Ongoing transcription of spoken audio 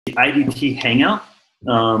IDT Hangout.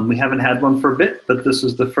 We haven't had one for a bit, but this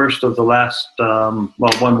is the first of the last, one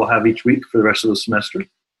we'll have each week for the rest of the semester.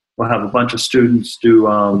 We'll have a bunch of students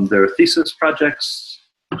do their thesis projects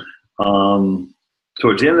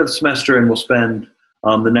towards the end of the semester, and we'll spend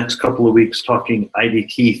the next couple of weeks talking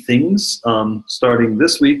IDT things, starting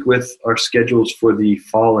this week with our schedules for the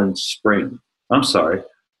fall and spring. I'm sorry,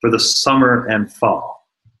 for the summer and fall.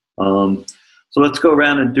 So let's go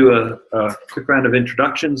around and do a quick round of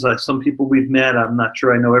introductions. Some people we've met, I'm not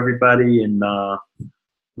sure I know everybody, and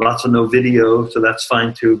lots of no video, so that's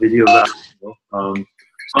fine too. Video's out.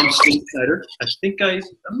 I'm Steve Snyder.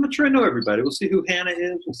 I'm not sure I know everybody. We'll see who Hannah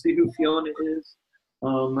is. We'll see who Fiona is.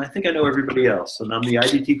 I think I know everybody else, and I'm the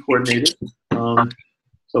IDT coordinator.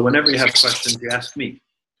 So whenever you have questions, you ask me.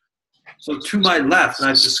 So to my left, and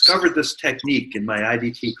I've discovered this technique in my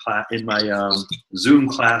IDT class, in my Zoom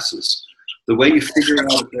classes. The way you figure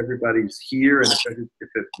out if everybody's here and if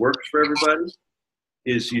it works for everybody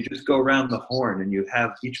is you just go around the horn and you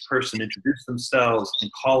have each person introduce themselves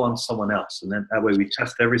and call on someone else. And then that way we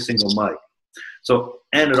test every single mic. So,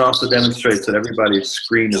 and it also demonstrates that everybody's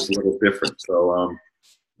screen is a little different. So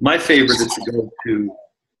my favorite is to go to,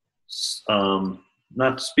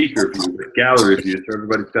 not speaker view, but gallery view. So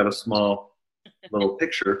everybody's got a small little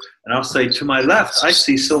picture. And I'll say, to my left, I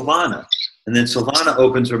see Silvana. And then Silvana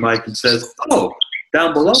opens her mic and says, oh,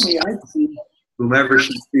 down below me, I see whomever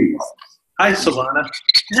she sees. Hi, Silvana.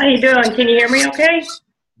 How you doing? Can you hear me okay?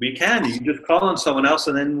 We can. You just call on someone else,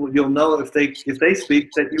 and then you'll know if they speak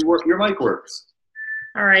that your mic works.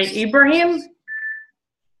 All right. Ibrahim?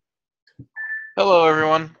 Hello,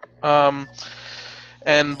 everyone.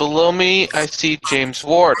 And below me, I see James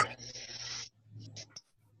Ward.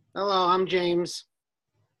 Hello, I'm James.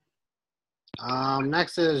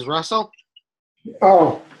 Next is Russell.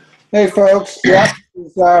 Oh, hey folks. Yeah, this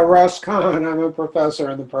is Russ Kahn. I'm a professor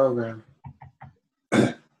in the program.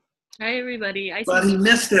 Hi, everybody. But he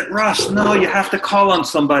missed it, Russ. No, you have to call on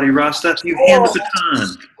somebody, Russ. That's you hand the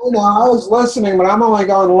baton. I know, I was listening, but I'm only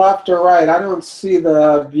going left or right. I don't see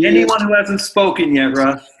the view. Anyone who hasn't spoken yet,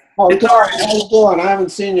 Russ. Oh, sorry. How you doing? I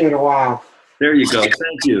haven't seen you in a while. There you go.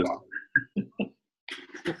 Thank you.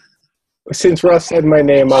 Since Russ said my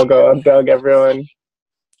name, I'll go. I'm Doug, everyone.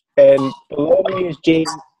 And below me is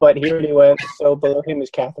James, but he already went, so below him is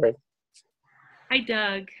Catherine. Hi,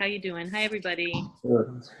 Doug. How you doing? Hi, everybody.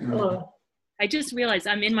 Hello. I just realized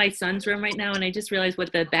I'm in my son's room right now, and I just realized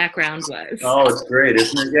what the background was. Oh, it's great,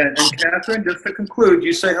 isn't it? Yeah. And Catherine, just to conclude,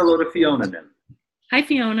 you say hello to Fiona then. Hi,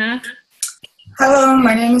 Fiona. Hello,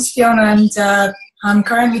 my name is Fiona, and I'm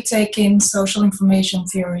currently taking social information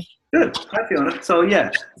theory. Good. Hi, Fiona. So,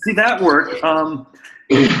 yeah, see, that worked.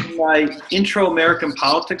 In my Intro American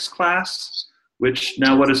Politics class, which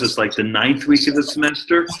now, what is this, like the 9th week of the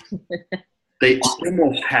semester? They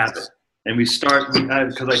almost have it. And we start,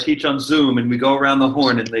 because I teach on Zoom, and we go around the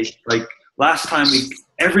horn, and they, like, last time,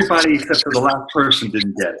 everybody except for the last person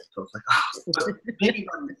didn't get it. So it's like, oh, maybe.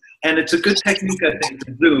 And it's a good technique, I think,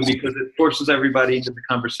 to Zoom, because it forces everybody into the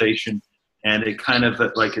conversation, and it kind of,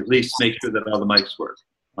 like, at least makes sure that all the mics work.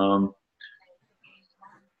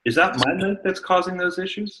 Is that my mic that's causing those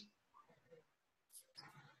issues?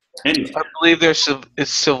 Anyway. I believe it's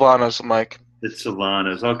Silvana's mic. It's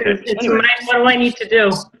Silvana's, okay. It's mine. What do I need to do?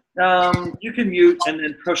 You can mute and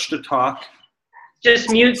then push to talk. Just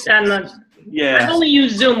mute on the... Yeah. I've only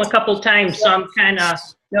used Zoom a couple times, so I'm kind of...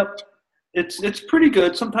 Yep. It's pretty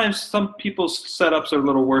good. Sometimes some people's setups are a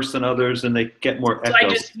little worse than others, and they get more echo. So I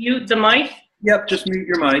just mute the mic? Yep, just mute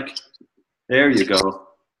your mic. There you go.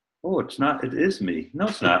 Oh, it's not. It is me. No,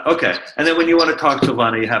 it's not. Okay. And then when you want to talk to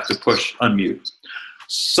Silvana, you have to push unmute.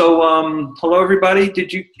 So, hello, everybody.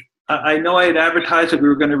 I know I had advertised that we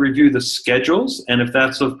were going to review the schedules, and if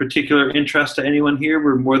that's of particular interest to anyone here,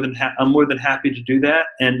 I'm more than happy to do that.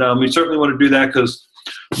 And we certainly want to do that because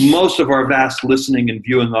most of our vast listening and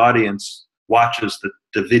viewing audience watches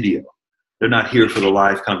the video. They're not here for the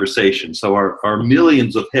live conversation. So our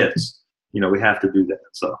millions of hits, we have to do that.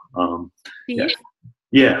 So, yeah.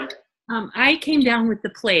 Yeah. I came down with the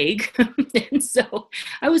plague, and so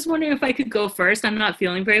I was wondering if I could go first. I'm not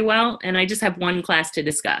feeling very well, and I just have one class to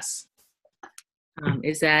discuss.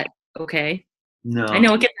 Is that okay? No. I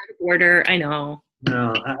know it gets out of order. I know.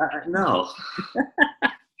 No. No.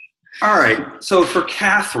 All right. So for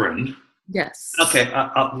Catherine. Yes. Okay.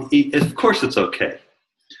 Of course it's okay.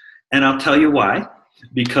 And I'll tell you why.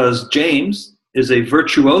 Because James is a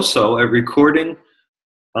virtuoso at recording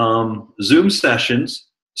Zoom sessions,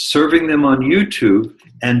 serving them on YouTube,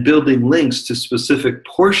 and building links to specific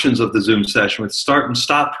portions of the Zoom session with start and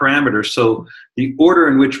stop parameters, so the order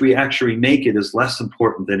in which we actually make it is less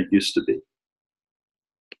important than it used to be.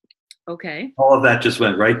 Okay. All of that just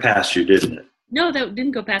went right past you, didn't it? No, that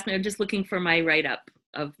didn't go past me. I'm just looking for my write-up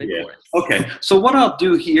of the Yeah. course. Okay. So what I'll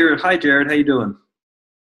do here, hi Jared, how you doing?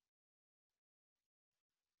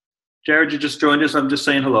 Jared, you just joined us. I'm just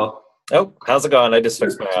saying hello. Oh, how's it going? I just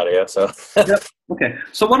fixed my audio, so. Yep. Okay.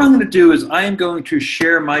 So what I'm going to do is I am going to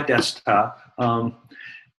share my desktop,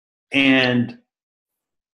 and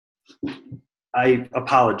I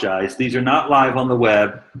apologize. These are not live on the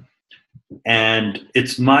web, and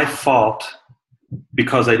it's my fault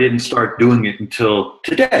because I didn't start doing it until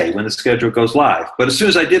today when the schedule goes live. But as soon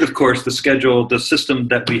as I did, of course, the system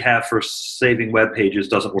that we have for saving web pages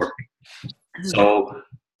doesn't work. So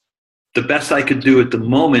the best I could do at the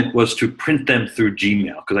moment was to print them through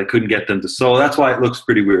Gmail because I couldn't get them to. So that's why it looks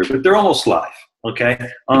pretty weird, but they're almost live. Okay.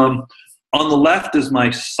 On the left is my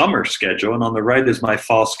summer schedule, and on the right is my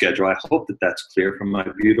fall schedule. I hope that that's clear from my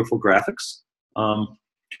beautiful graphics,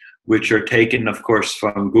 which are taken, of course,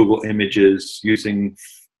 from Google Images using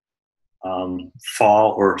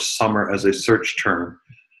fall or summer as a search term,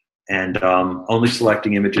 and only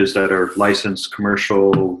selecting images that are licensed,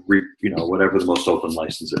 commercial, whatever the most open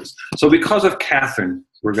license is. So because of Catherine,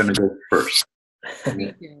 we're going to go first.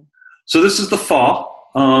 So this is the fall.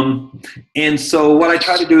 And so what I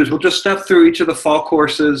try to do is we'll just step through each of the fall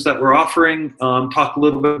courses that we're offering, talk a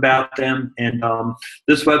little bit about them, and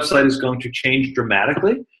this website is going to change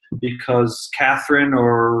dramatically because Catherine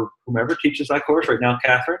or whomever teaches that course right now,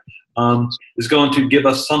 Catherine, is going to give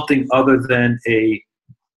us something other than a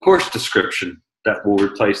course description that we'll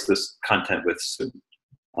replace this content with soon.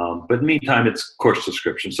 But in the meantime, it's course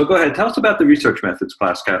description. So go ahead, tell us about the research methods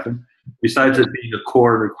class, Catherine, besides it being a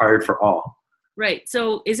core and required for all. Right.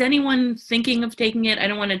 So is anyone thinking of taking it? I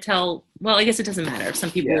don't want to tell, well, I guess it doesn't matter. Some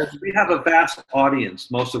people. Yes, we have a vast audience,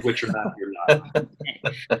 most of which are not here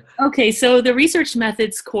live. Okay, so the research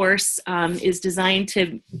methods course is designed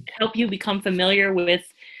to help you become familiar with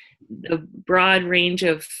the broad range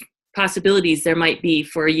of possibilities there might be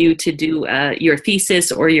for you to do your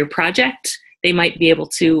thesis or your project. They might be able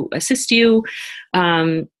to assist you.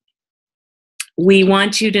 We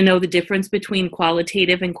want you to know the difference between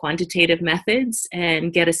qualitative and quantitative methods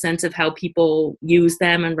and get a sense of how people use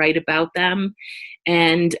them and write about them.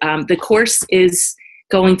 And the course is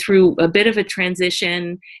going through a bit of a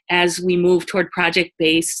transition as we move toward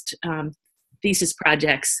project-based thesis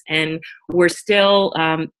projects. And we're still,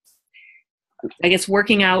 I guess,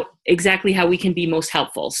 working out exactly how we can be most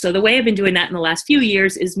helpful. So the way I've been doing that in the last few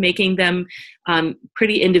years is making them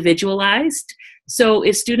pretty individualized. So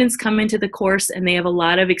if students come into the course and they have a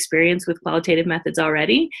lot of experience with qualitative methods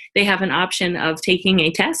already, they have an option of taking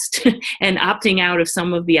a test and opting out of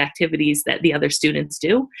some of the activities that the other students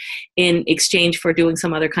do in exchange for doing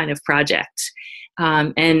some other kind of project.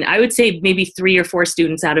 And I would say maybe 3 or 4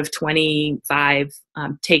 students out of 25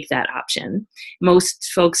 take that option.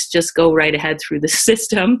 Most folks just go right ahead through the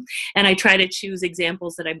system, and I try to choose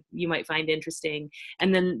examples that you might find interesting.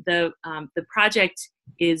 And then the project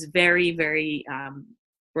is very, very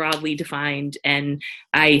broadly defined, and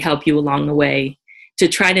I help you along the way to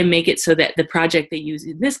try to make it so that the project they use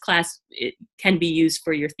in this class, it can be used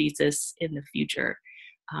for your thesis in the future.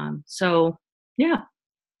 So yeah,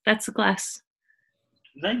 that's the class.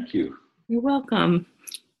 Thank you. You're welcome.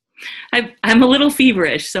 I'm a little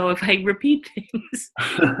feverish, so if I repeat things,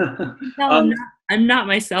 I'm not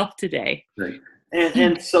myself today. Right.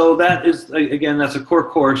 And so that is, again, that's a core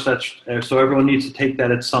course. So everyone needs to take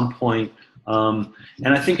that at some point. And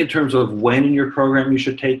I think in terms of when in your program you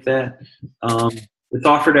should take that, it's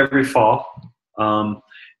offered every fall. And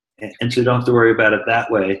so you don't have to worry about it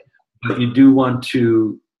that way. But you do want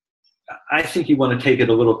to, I think you want to take it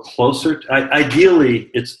a little closer.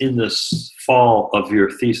 Ideally, it's in this fall of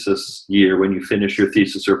your thesis year when you finish your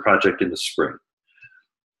thesis or project in the spring.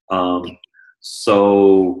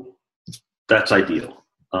 So that's ideal.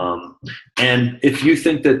 And if you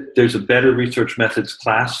think that there's a better research methods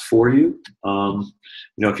class for you,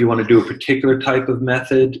 if you want to do a particular type of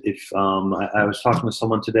method, if I was talking to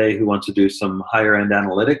someone today who wants to do some higher end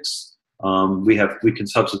analytics, we can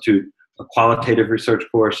substitute a qualitative research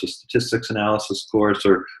course, a statistics analysis course,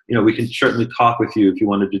 or we can certainly talk with you if you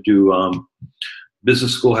wanted to do.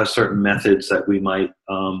 Business school has certain methods that we might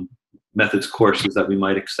methods courses that we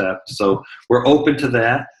might accept. So we're open to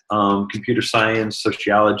that. Computer science,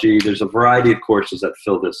 sociology. There's a variety of courses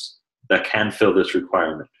that can fill this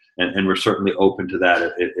requirement, and we're certainly open to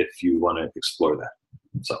that if you want to explore that.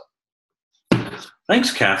 So,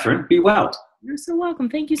 thanks, Catherine. Be well. You're so welcome.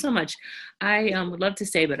 Thank you so much. I would love to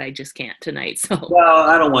stay, but I just can't tonight. So. Well,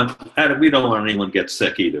 we don't want anyone to get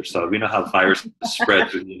sick either. So we know how viruses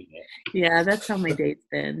spread through the internet. Yeah, that's how my date's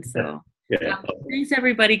been. So. Yeah. Thanks,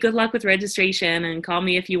 everybody. Good luck with registration, and call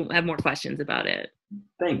me if you have more questions about it.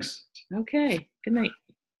 Thanks. Okay. Good night.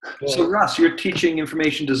 So Russ, you're teaching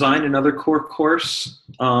information design, another core course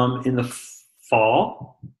in the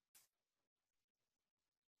fall.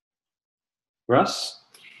 Russ,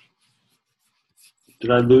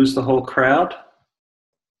 did I lose the whole crowd?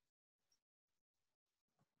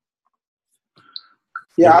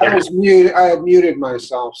 Yeah, I was muted. I had muted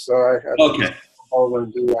myself, so I had to Okay. over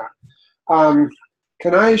and do that.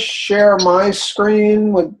 Can I share my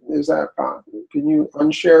screen? Is that can you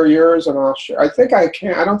unshare yours and I'll share? I think I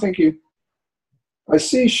can. I don't think you. I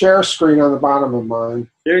see share screen on the bottom of mine.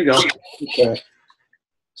 There you go. Okay.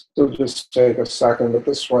 So just take a second, but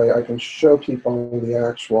this way I can show people the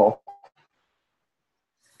actual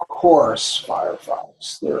course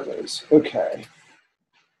Firefox. There it is. Okay.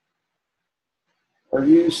 Are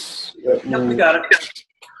you? Yep, we got it.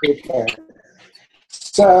 Okay.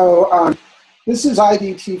 So this is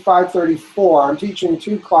IDT 534. I'm teaching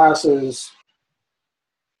 2 classes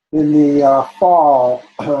in the fall.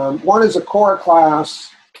 One is a core class,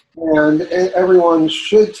 and everyone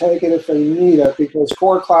should take it if they need it, because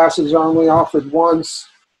core classes are only offered once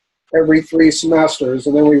every 3 semesters,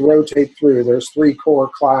 and then we rotate through. There's 3 core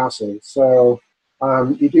classes. So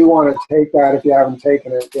you do want to take that if you haven't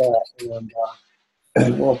taken it yet.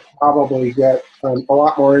 And we'll probably get a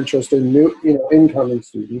lot more interest in new, incoming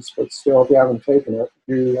students. But still, if you haven't taken it,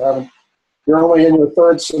 you're only in your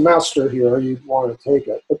 3rd semester here, you'd want to take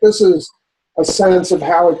it. But this is a sense of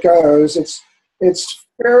how it goes. It's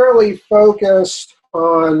fairly focused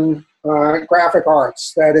on graphic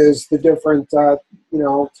arts. That is the different,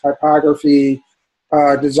 typography,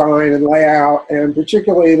 design, and layout, and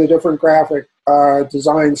particularly the different graphic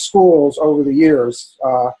design schools over the years.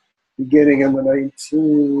 Beginning in the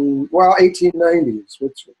 1890s,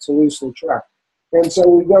 which Toulouse-Lautrec. And so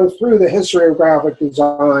we go through the history of graphic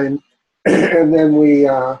design, and then we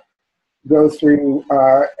go through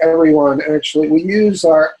everyone. Actually, we use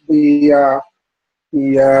the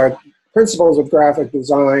principles of graphic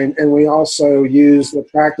design, and we also use the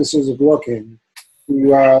practices of looking.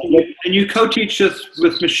 And you co-teach this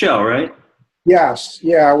with Michelle, right? Yes,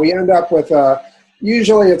 yeah. We end up with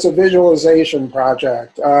usually it's a visualization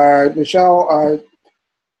project. Michelle,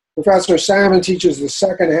 Professor Salmon teaches the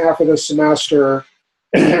second half of the semester,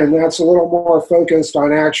 and that's a little more focused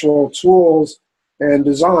on actual tools and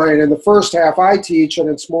design. And the first half I teach, and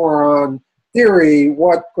it's more on theory,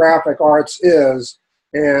 what graphic arts is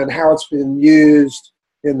and how it's been used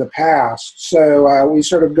in the past. So we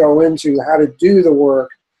sort of go into how to do the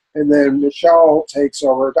work, and then Michelle takes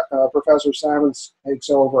over, Professor Salmon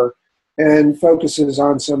takes over, and focuses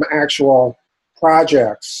on some actual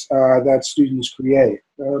projects that students create.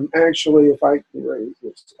 Actually, if I can raise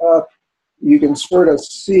this up, you can sort of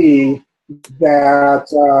see that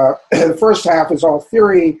the first half is all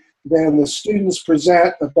theory, then the students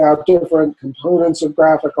present about different components of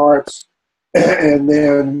graphic arts, and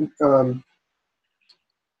then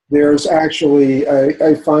there's actually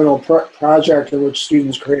a final project in which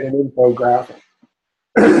students create an infographic.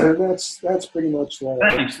 That's pretty much that.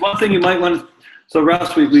 Thanks. One thing you might want to, so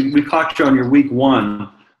Ross, we caught you on your week 1,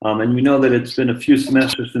 and we know that it's been a few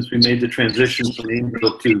semesters since we made the transition from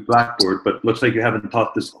Angel to Blackboard, but looks like you haven't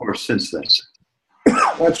taught this course since then.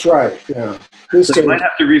 That's right, yeah. So you might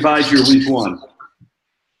have to revise your week 1.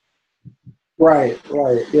 Right,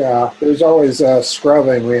 yeah. There's always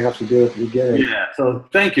scrubbing we have to do at the beginning. Yeah, so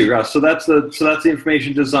thank you, Ross. So that's the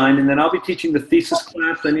information design, and then I'll be teaching the thesis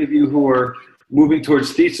class. Any of you who are moving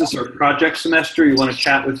towards thesis or project semester, you want to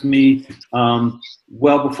chat with me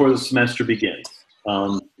well before the semester begins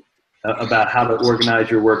about how to organize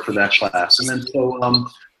your work for that class. And then so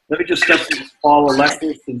let me just step through the fall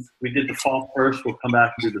electives. Since we did the fall first, we'll come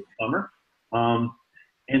back and do the summer.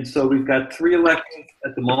 And so we've got 3 electives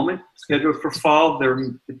at the moment scheduled for fall.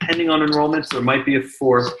 They're depending on enrollments. There might be a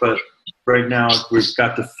 4th, but right now we've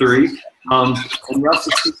got the 3. And Russ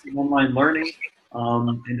is teaching online learning.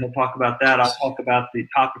 And he'll talk about that. I'll talk about the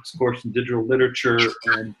topics course in digital literature,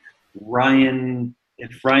 and Ryan,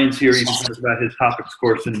 if Ryan's here, he can talk about his topics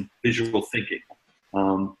course in visual thinking.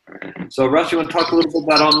 So Russ, you want to talk a little bit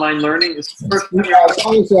about online learning? As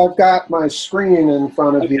long as I've got my screen in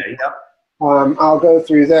front of you, yep. I'll go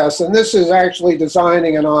through this. And this is actually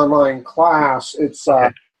designing an online class. It's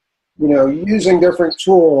using different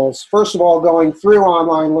tools. First of all, going through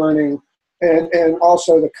online learning, and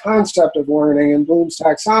also the concept of learning and Bloom's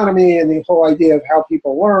taxonomy and the whole idea of how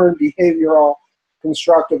people learn, behavioral,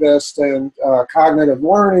 constructivist, and cognitive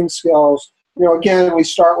learning skills. Again, we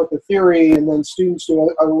start with the theory, and then students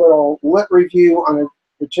do a little lit review on a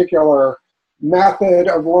particular method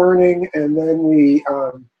of learning, and then we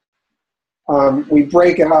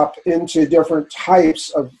break it up into different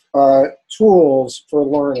types of tools for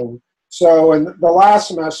learning. So in the last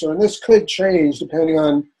semester, and this could change depending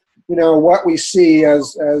on what we see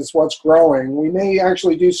as what's growing, we may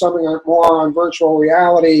actually do something more on virtual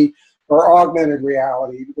reality or augmented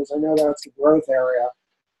reality, because I know that's the growth area.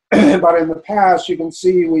 But in the past, you can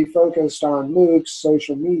see we focused on MOOCs,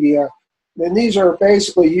 social media, and these are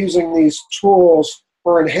basically using these tools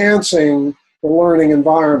for enhancing the learning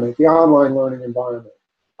environment, the online learning environment.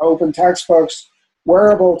 Open textbooks,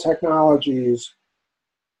 wearable technologies,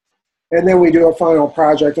 and then we do a final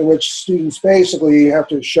project in which students basically have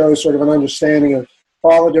to show sort of an understanding of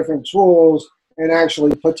all the different tools and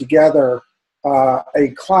actually put together a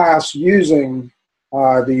class using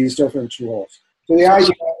these different tools. So the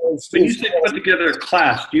idea is... When you say put together a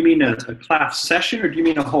class, do you mean a class session, or do you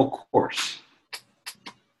mean a whole course?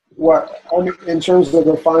 What, in terms of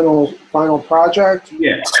the final project?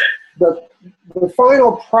 Yeah. The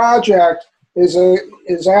final project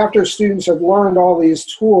is after students have learned all these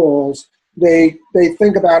tools, they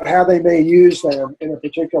think about how they may use them in a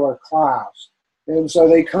particular class. And so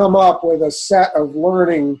they come up with a set of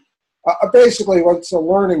learning, basically what's a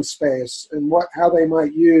learning space, and how they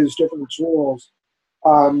might use different tools,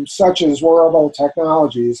 such as wearable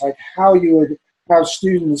technologies, like how you would have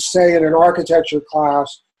students, say in an architecture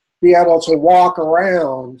class, be able to walk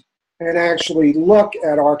around and actually look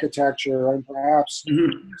at architecture and perhaps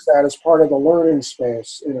use that as part of the learning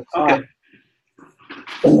space in a class.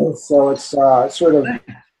 Okay. So it's sort of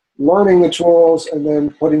learning the tools and then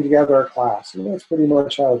putting together a class. And that's pretty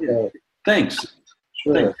much how it goes. Thanks.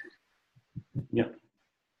 Sure. Thanks. Yeah.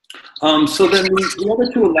 So then the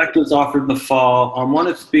other two electives offered in the fall, one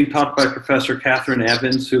is being taught by Professor Catherine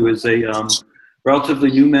Evans, who is a relatively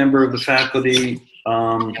new member of the faculty,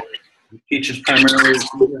 teaches primarily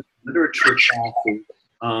literature classes.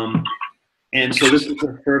 And so this is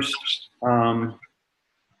her first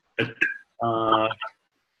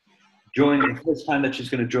first time that she's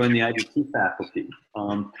going to join the IDT faculty.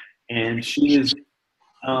 And she is,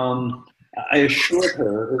 I assured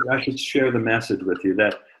her, I should share the message with you,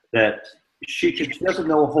 that she doesn't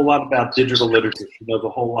know a whole lot about digital literature. She knows a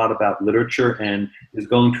whole lot about literature and is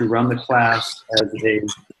going to run the class as in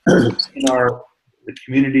our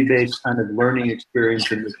community-based kind of learning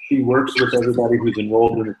experience, in which she works with everybody who's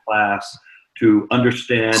enrolled in the class to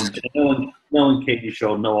understand. Knowing Katie,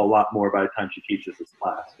 she'll know a lot more by the time she teaches this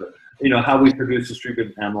class. But how we produce,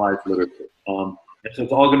 distribute, and analyze literature. And so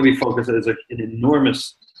it's all going to be focused as an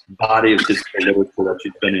enormous body of digital literature that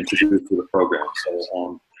she's been introduced to the program.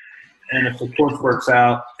 So, and if the course works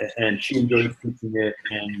out and she enjoys teaching it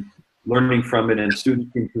and learning from it, and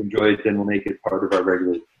students seem to enjoy it, then we'll make it part of our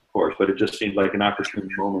regular course. But it just seemed like an opportune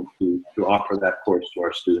moment to offer that course to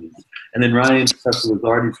our students. And then Ryan, Professor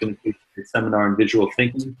Lazardi, is going to teach a seminar on visual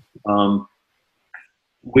thinking,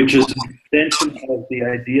 which is an extension of the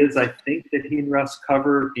ideas I think that he and Russ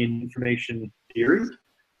cover in information theory.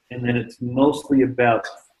 And then it's mostly about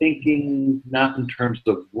thinking, not in terms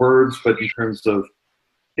of words, but in terms of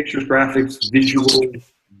pictures, graphics,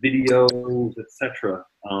 visuals, videos, etc.,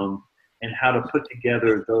 and how to put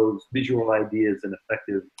together those visual ideas in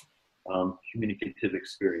effective communicative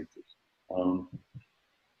experiences.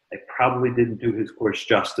 I probably didn't do his course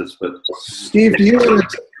justice, but Steve,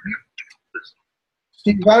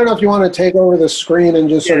 Steve, I don't know if you want to take over the screen and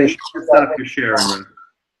just sort of stop your sharing.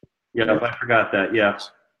 Yeah, I forgot that. Yeah,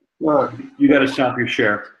 you got to stop your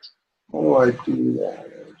share. How do I do that?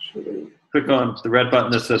 Actually, click on the red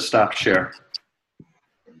button that says stop share.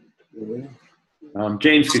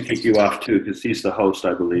 James could kick you off too, because he's the host,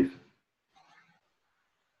 I believe.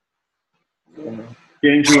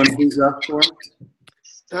 James, you want to use up for him?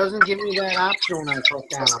 Doesn't give me that option when I click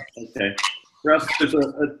down. Okay. Russ, there's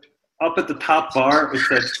up at the top bar, it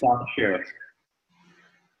says stop share.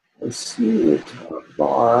 Let's see the top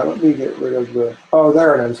bar. Let me get rid of the, oh,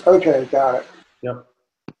 there it is. Okay, got it. Yep.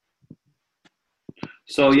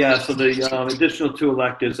 So yeah, so the additional two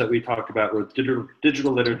electives that we talked about were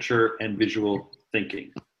digital literature and visual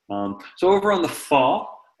thinking. So over on the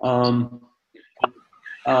fall,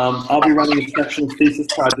 I'll be running a section of thesis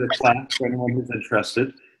project class for anyone who's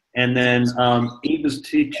interested. And then Eve is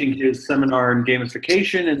teaching his seminar in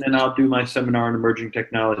gamification, and then I'll do my seminar in emerging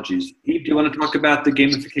technologies. Eve, do you want to talk about the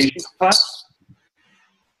gamification class?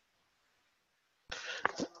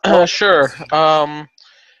 Sure.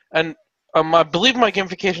 And I believe my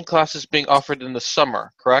gamification class is being offered in the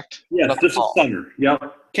summer, correct? Yes, Not this is fall. summer.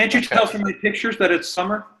 Yep. Can't you tell from my pictures that it's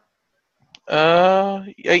summer?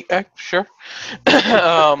 Yeah, sure.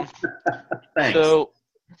 Thanks. So,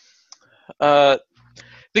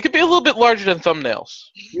 They could be a little bit larger than thumbnails.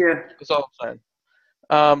 Yeah. That's all I'm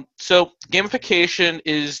saying. So gamification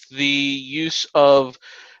is the use of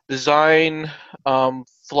design,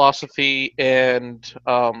 philosophy, and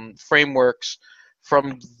frameworks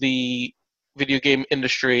from the video game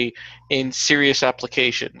industry in serious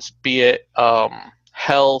applications, be it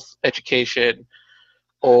health, education,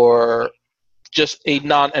 or just a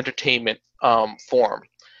non-entertainment form.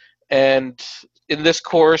 And in this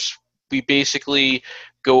course, we basically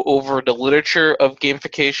go over the literature of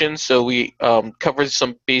gamification. So we cover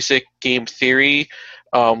some basic game theory.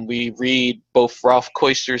 We read both Ralph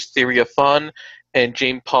Koister's Theory of Fun and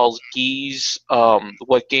James Paul Gee's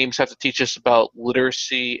What Games Have to Teach Us About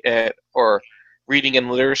Literacy or Reading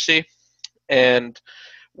and Literacy. And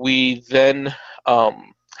we then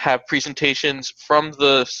have presentations from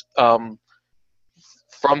those in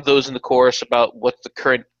the course about what the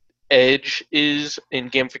current edge is in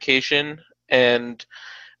gamification, and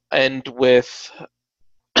with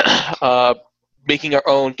making our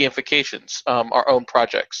own gamifications, our own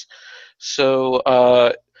projects. So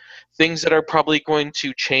things that are probably going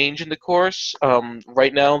to change in the course.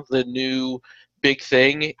 Right now, the new big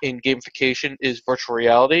thing in gamification is virtual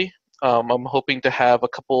reality. I'm hoping to have a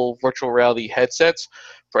couple virtual reality headsets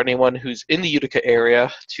for anyone who's in the Utica area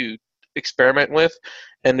to experiment with,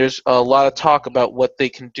 and there's a lot of talk about what they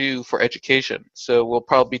can do for education. So we'll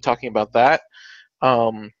probably be talking about that.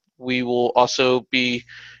 We will also be,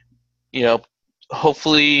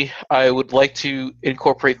 hopefully I would like to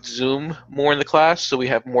incorporate Zoom more in the class so we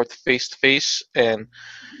have more face-to-face and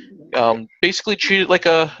basically treat it like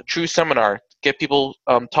a true seminar, get people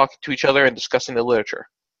talking to each other and discussing the literature.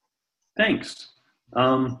 Thanks.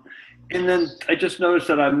 And then I just noticed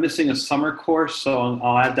that I'm missing a summer course, so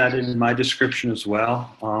I'll add that in my description as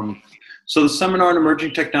well. So the Seminar on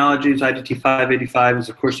Emerging Technologies, IDT 585, is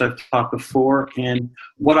a course I've taught before. And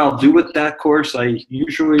what I'll do with that course, we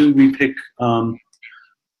pick 4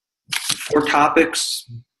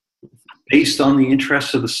 topics based on the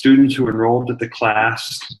interests of the students who enrolled at the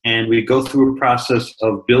class. And we go through a process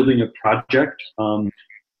of building a project.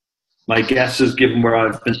 My guess is, given where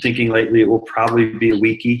I've been thinking lately, it will probably be a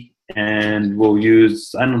wiki. And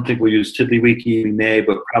I don't think we'll use TiddlyWiki, we may,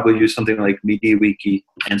 but probably use something like MediaWiki.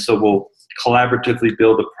 And so we'll collaboratively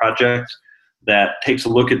build a project that takes a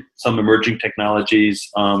look at some emerging technologies.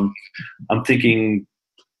 I'm thinking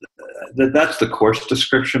that's the course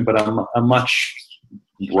description, but I'm much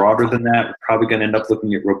broader than that. We're probably going to end up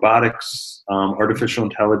looking at robotics, artificial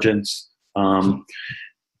intelligence,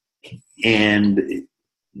 and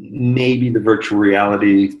maybe the virtual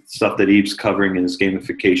reality stuff that Eve's covering in his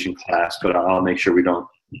gamification class, but I'll make sure we don't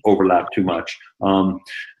overlap too much.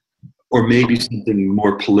 Or maybe something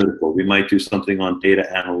more political. We might do something on data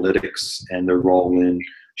analytics and their role in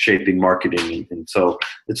shaping marketing. And so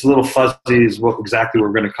it's a little fuzzy as what exactly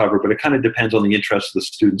we're going to cover, but it kind of depends on the interest of the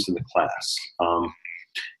students in the class.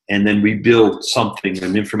 And then we build something,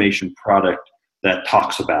 an information product that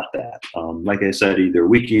talks about that. Like I said, either a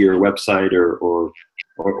wiki or a website or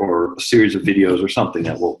a series of videos or something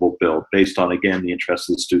that we'll build based on, again, the interest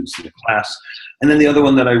of the students in the class. And then the other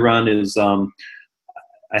one that I run is,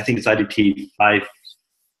 I think it's IDT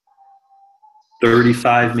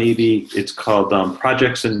 535 maybe. It's called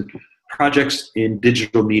Projects in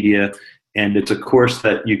Digital Media, and it's a course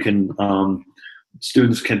that you can,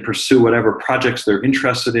 students can pursue whatever projects they're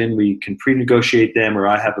interested in. We can pre-negotiate them, or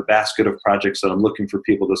I have a basket of projects that I'm looking for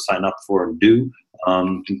people to sign up for and do.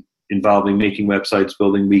 Involving making websites,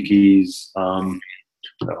 building wikis,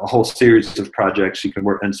 a whole series of projects you can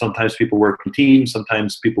work. And sometimes people work in teams,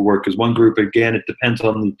 sometimes people work as one group. Again, it depends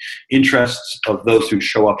on the interests of those who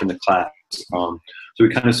show up in the class. So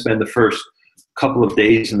we kind of spend the first couple of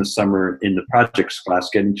days in the summer in the projects class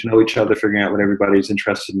getting to know each other, figuring out what everybody's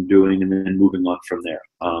interested in doing, and then moving on from there.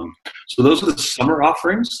 So those are the summer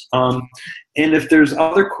offerings. And if there's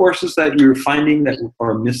other courses that you're finding that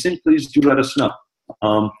are missing, please do let us know.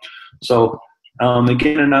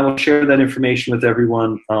 Again, and I will share that information with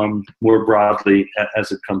everyone more broadly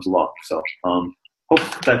as it comes along. So hope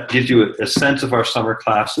that gives you a sense of our summer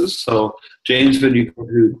classes. So James, when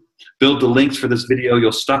you build the links for this video,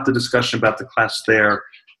 you'll start the discussion about the class there,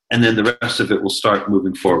 and then the rest of it will start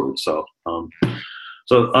moving forward. So,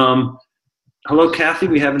 hello, Kathy.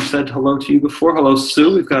 We haven't said hello to you before. Hello,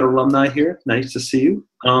 Sue. We've got alumni here. Nice to see you.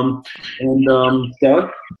 And Doug,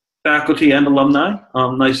 faculty and alumni.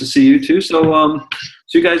 Nice to see you too. So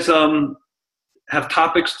you guys have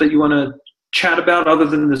topics that you want to chat about other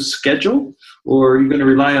than the schedule, or are you going to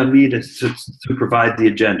rely on me to provide the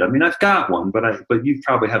agenda? I mean, I've got one, but you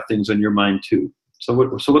probably have things on your mind too. So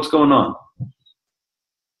what's going on?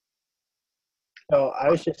 So I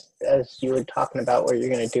was just, as you were talking about what you're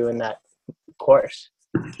going to do in that course,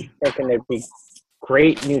 thinking there'd be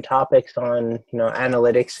great new topics on,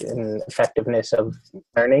 analytics and effectiveness of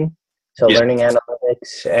learning. So Yeah. learning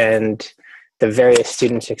analytics and the various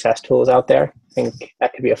student success tools out there. I think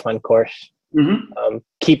that could be a fun course. Mm-hmm.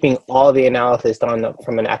 Keeping all the analysis done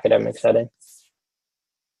from an academic setting.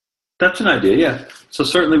 That's an idea, yeah. So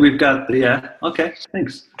certainly we've got the, okay,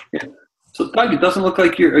 thanks. Yeah. So Doug, it doesn't look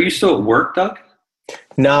like are you still at work, Doug?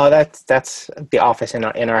 No, that's the office in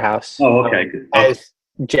our house. Oh, okay. Good. As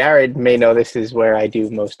Jared may know, this is where I do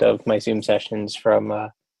most of my Zoom sessions for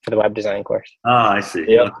the web design course. Ah, I see.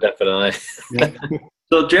 Yep, definitely. Yeah.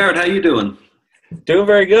 So Jared, how you doing? Doing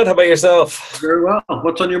very good. How about yourself? Very well.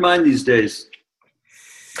 What's on your mind these days?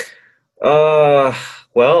 Well,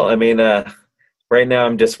 I mean, right now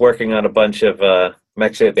I'm just working on a bunch of, I'm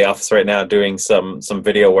actually at the office right now doing some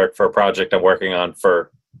video work for a project I'm working on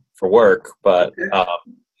for work. But,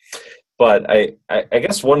 I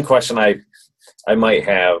guess one question I might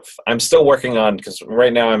have, I'm still working on, because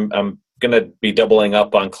right now I'm going to be doubling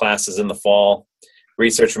up on classes in the fall,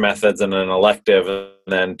 research methods and an elective, and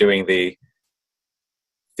then doing the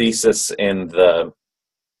thesis in the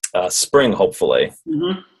spring, hopefully.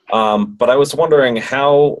 Mm-hmm. But I was wondering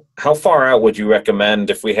how far out would you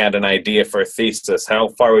recommend, if we had an idea for a thesis, how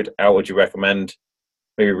far out would you recommend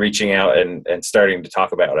maybe reaching out and starting to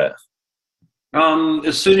talk about it?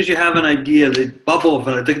 As soon as you have an idea, the bubble of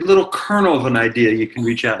the little kernel of an idea, you can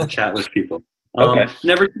reach out and chat with people. Okay.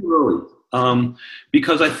 Never too early.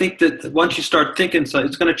 Because I think that once you start thinking, so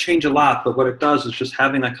it's going to change a lot, but what it does is just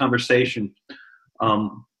having that conversation,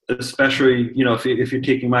 especially, if you're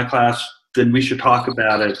taking my class, then we should talk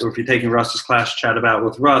about it. Or if you're taking Russ's class, chat about it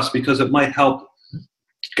with Russ, because it might help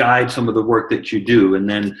guide some of the work that you do. And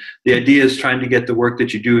then the idea is trying to get the work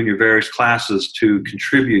that you do in your various classes to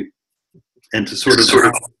contribute and to sort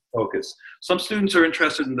of focus. Some students are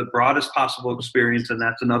interested in the broadest possible experience, and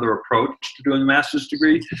that's another approach to doing a master's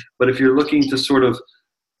degree. But if you're looking to sort of,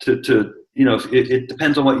 it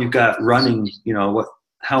depends on what you've got running,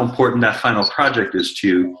 how important that final project is to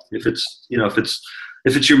you. If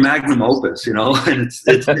it's your magnum opus, and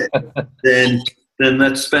it's then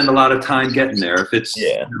let's spend a lot of time getting there. If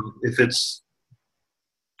it's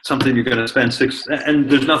something you're going to spend and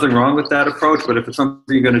there's nothing wrong with that approach, but if it's something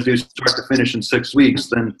you're going to do start to finish in 6 weeks,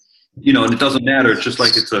 then, and it doesn't matter. It's just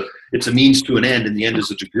like it's a means to an end, and the end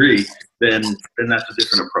is a degree, then that's a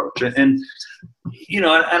different approach. And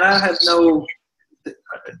I have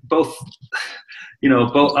both,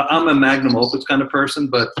 I'm a magnum opus kind of person,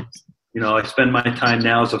 but I spend my time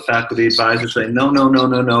now as a faculty advisor saying, no,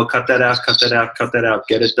 cut that out,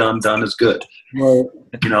 get it done is good. Right.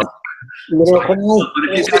 But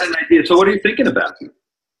if you've got an idea, so what are you thinking about?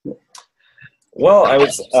 Well, I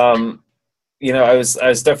was, I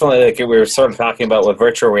was definitely, like we were sort of talking about with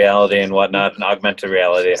virtual reality and whatnot, and augmented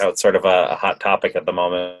reality, how it's sort of a hot topic at the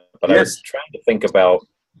moment. But yes. I was trying to think about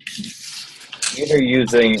either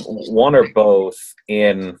using one or both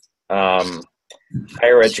in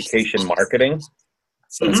higher education marketing.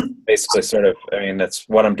 So it's basically sort of, that's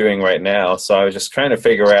what I'm doing right now. So I was just trying to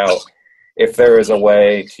figure out if there is a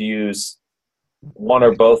way to use one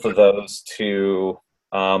or both of those to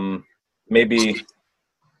maybe,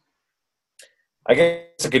 I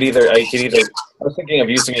guess I was thinking of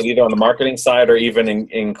using it either on the marketing side or even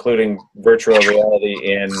including virtual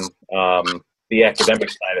reality in the academic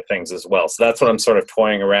side of things as well. So that's what I'm sort of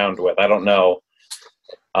toying around with. I don't know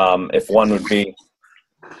if one would be.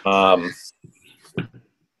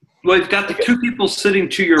 Well, you've got the two people sitting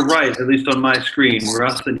to your right, at least on my screen,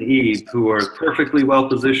 Russ and Eve, who are perfectly well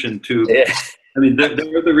positioned to. Yeah.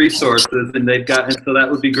 They're the resources, and so that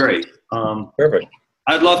would be great. Perfect.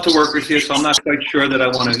 I'd love to work with you, so I'm not quite sure that I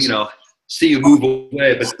want to, see you move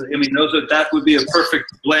away. But that would be a perfect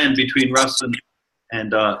blend between Russ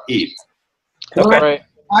and Eve. Okay.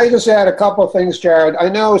 I just add a couple of things, Jared. I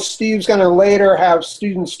know Steve's going to later have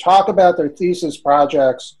students talk about their thesis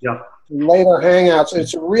projects. Yeah. In later Hangouts.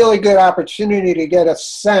 It's a really good opportunity to get a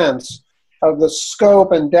sense of the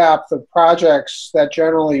scope and depth of projects that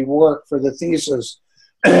generally work for the thesis.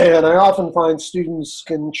 And I often find students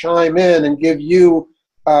can chime in and give you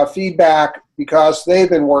feedback because they've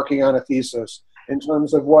been working on a thesis in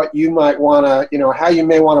terms of what you might want to, how you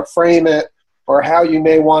may want to frame it or how you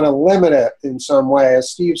may want to limit it in some way.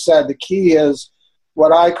 As Steve said, the key is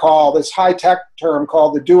what I call this high-tech term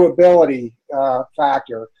called the doability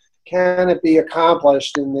factor. Can it be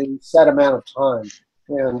accomplished in the set amount of time?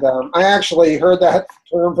 And I actually heard that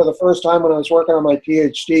term for the first time when I was working on my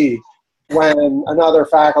PhD, when another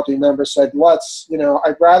faculty member said,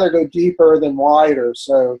 I'd rather go deeper than wider.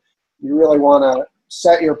 So, you really want to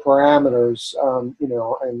set your parameters, you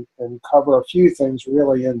know, and cover a few things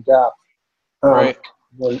really in depth. Right.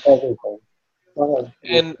 Than everything.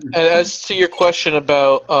 And as to your question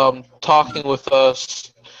about talking with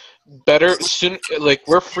us, better soon. Like,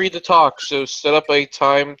 we're free to talk, so set up a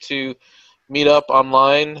time to meet up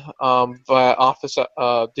online via office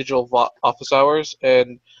digital office hours,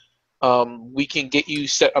 and we can get you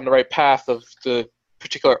set on the right path of the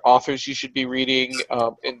particular authors you should be reading,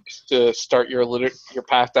 and to start your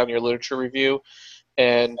path down your literature review,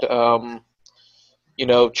 and you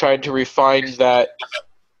know, trying to refine that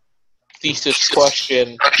thesis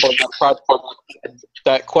question or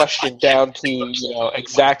that question down to, you know,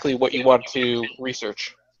 exactly what you want to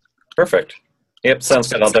research. Perfect. Yep,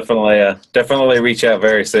 sounds good. I'll definitely reach out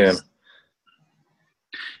very soon.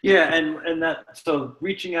 Yeah, and that, so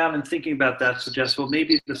reaching out and thinking about that suggests, well,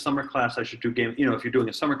 maybe the summer class I should do you know, if you're doing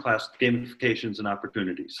a summer class, gamification's an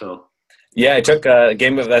opportunity. So yeah, I took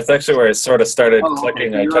that's actually where I sort of started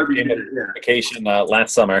clicking. Okay. I took gamification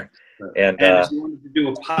last summer. And if you wanted to do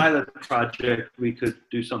a pilot project, we could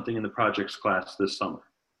do something in the projects class this summer.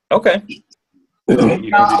 Okay.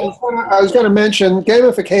 I was going to mention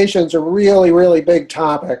gamification is a really, really big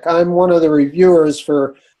topic. I'm one of the reviewers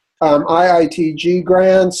for IITG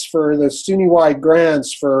grants, for the SUNY-wide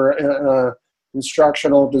grants for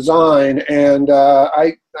instructional design, and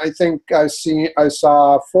I think I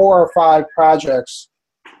saw 4 or 5 projects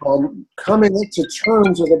coming into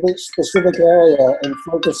terms with a big specific area and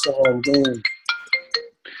focusing on games.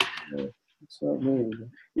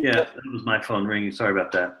 Yeah, that was my phone ringing. Sorry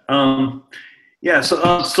about that. Yeah, so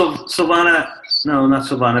Silvana, no, not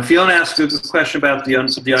Silvana. Fiona asked a question about the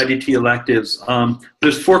IDT electives.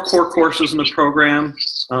 There's 4 core courses in the program: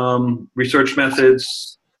 research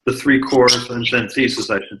methods, the 3 cores, and then thesis,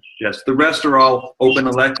 I should suggest. The rest are all open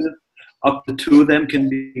elective. Up to 2 of them can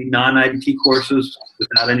be non-IDT courses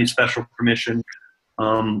without any special permission.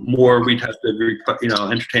 More, we'd have to, you know,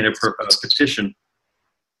 entertain a petition.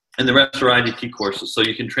 And the rest are IDT courses, so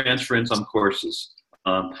you can transfer in some courses.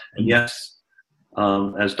 And yes,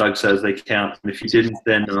 as Doug says, they count. And if you didn't,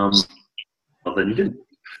 then well, then you didn't.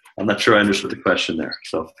 I'm not sure I understood the question there.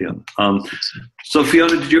 So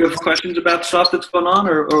Fiona, did you have questions about stuff that's going on,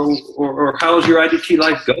 or how is your IDT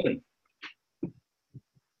life going?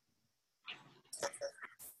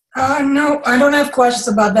 No, I don't have questions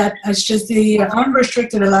about that. It's just the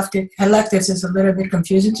unrestricted electives is a little bit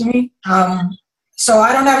confusing to me. So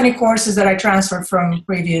I don't have any courses that I transferred from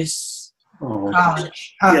previous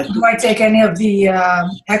college. Yes. Do I take any of the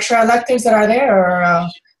extra electives that are there, or I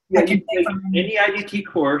can take any IDT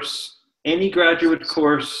course, any graduate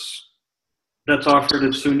course that's offered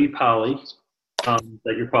at SUNY Poly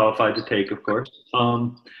that you're qualified to take, of course.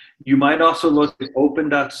 You might also look at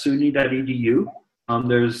open.suny.edu.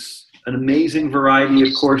 There's an amazing variety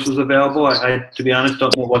of courses available. I, to be honest,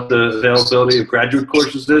 don't know what the availability of graduate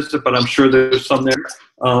courses is, but I'm sure there's some there.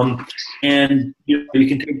 And you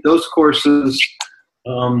can take those courses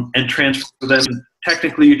and transfer them.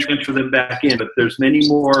 Technically, you transfer them back in, but there's many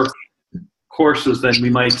more courses than we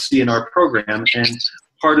might see in our program. And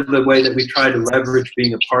part of the way that we try to leverage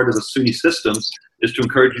being a part of the SUNY system is to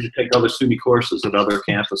encourage you to take other SUNY courses at other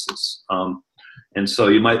campuses. And so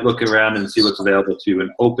you might look around and see what's available to you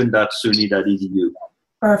in open.suny.edu.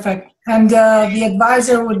 Perfect. And the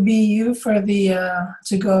advisor would be you for the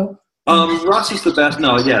to go? Russ is the best.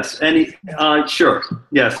 No, yes. Sure.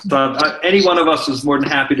 Yes. Any one of us is more than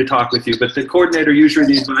happy to talk with you, but the coordinator, usually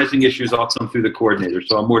the advising issues all come through the coordinator,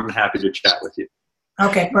 so I'm more than happy to chat with you.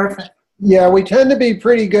 Okay, perfect. Yeah, we tend to be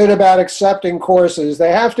pretty good about accepting courses.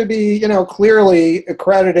 They have to be, you know, clearly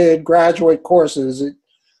accredited graduate courses.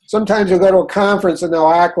 Sometimes you'll go to a conference and they'll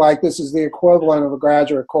act like this is the equivalent of a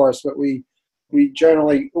graduate course, but we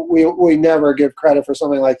generally, we never give credit for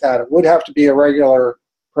something like that. It would have to be a regular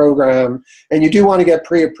program, and you do want to get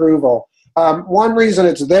pre-approval. One reason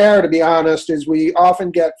it's there, to be honest, is we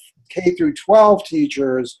often get K through 12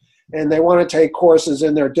 teachers, and they want to take courses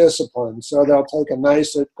in their discipline, so they'll take a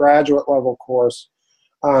nice graduate level course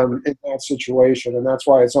in that situation, and that's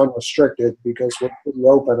why it's unrestricted, because we're pretty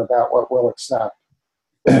open about what we'll accept.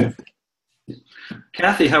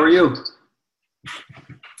 Kathy, how are you?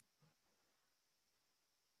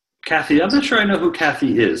 Kathy, I'm not sure I know who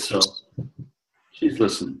Kathy is, so she's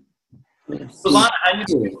listening. Silvana, how you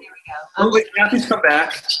doing? Oh, wait, Kathy's come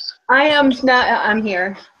back. I am not. I'm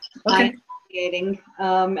here. Okay. I'm navigating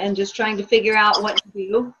and just trying to figure out what to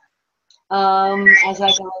do as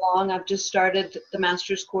I go along. I've just started the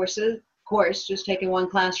master's course, just taking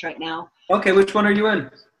 1 class right now. Okay, which one are you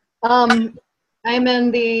in? I'm in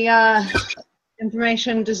the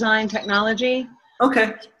information design technology.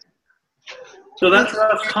 Okay. So that's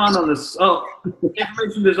last con on this. Oh,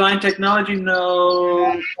 information design technology?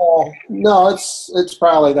 No. Oh, no, it's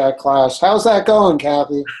probably that class. How's that going,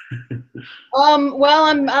 Kathy? Well,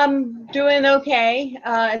 I'm doing okay.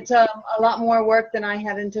 It's a lot more work than I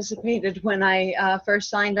had anticipated when I first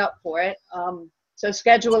signed up for it. So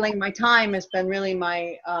scheduling my time has been really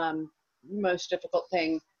my most difficult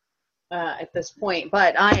thing at this point.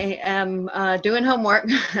 But I am doing homework.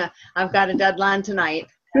 I've got a deadline tonight.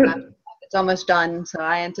 It's almost done, so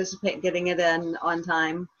I anticipate getting it in on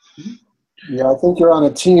time. Yeah, I think you're on a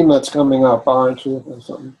team that's coming up, aren't you? Or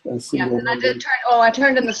something. Yeah, and I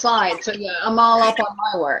turned in the slides, so yeah, I'm all up on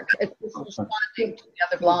my work. It's just responding to the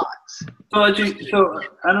other blogs. So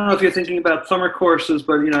I don't know if you're thinking about summer courses,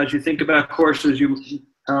 but as you think about courses, you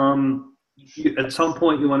at some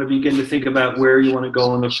point you want to begin to think about where you want to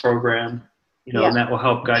go in the program, and that will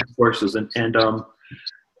help guide courses and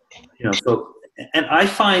I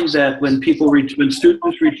find that when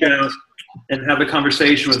students reach out and have a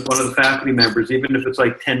conversation with one of the faculty members, even if it's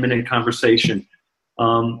like 10-minute conversation,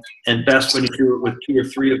 and best when you do it with 2 or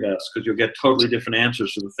 3 of us, because you'll get totally different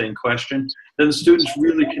answers to the same question, then the students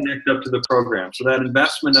really connect up to the program. So that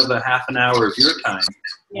investment of the half an hour of your time,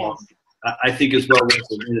 I think is well worth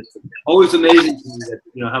it. And it's always amazing to me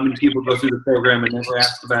that, how many people go through the program and never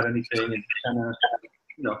ask about anything, and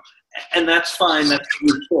and that's fine. That's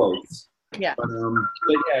your choice. Yeah. But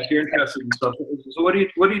yeah, if you're interested in stuff, so what do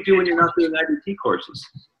you do when you're not doing IDT courses?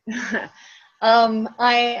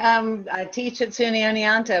 I teach at SUNY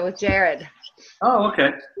Oneonta with Jared. Oh,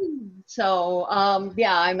 okay. So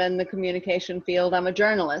I'm in the communication field. I'm a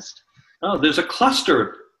journalist. Oh, there's a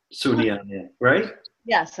cluster SUNY Oneonta, right?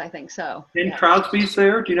 Yes, I think so. Ken Crosby's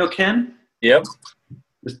there. Do you know Ken? Yep.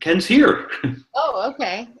 Ken's here. Oh,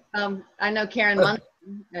 okay. I know Karen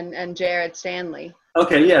Munson and Jared Stanley.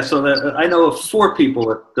 Okay, yeah, so I know of 4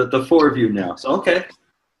 people, the 4 of you now. So, okay.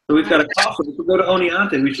 So we've got a call. We could go to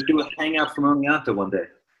Oneonta, and we should do a hangout from Oneonta one day.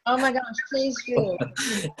 Oh my gosh, please do.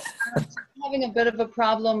 I'm having a bit of a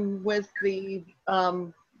problem with the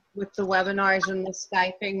webinars and the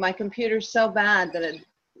Skyping. My computer's so bad that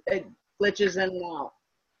it glitches in and out.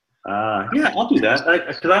 Yeah, I'll do that.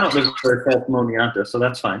 Because I don't live very far from Oneonta, so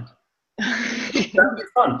that's fine. That'll be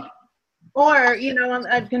fun. Or,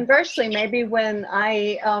 conversely, maybe when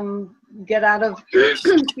I get out of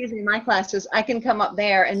my classes, I can come up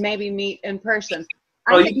there and maybe meet in person.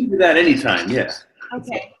 You can do that anytime, yeah.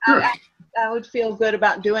 Okay. Sure. I would feel good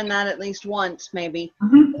about doing that at least once, maybe.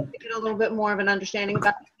 Mm-hmm. To get a little bit more of an understanding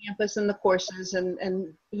about the campus and the courses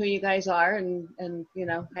and who you guys are and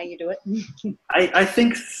how you do it. I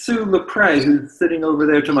think Sue LePre, who's sitting over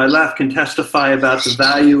there to my left, can testify about the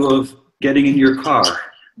value of getting in your car.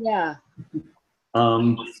 Yeah.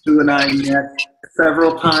 Sue and I met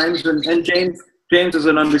several times, and James is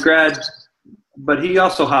an undergrad, but he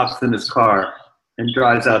also hops in his car and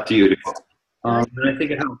drives out to Utica. And I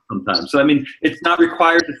think it helps sometimes. So, I mean, it's not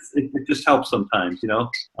required. It just helps sometimes,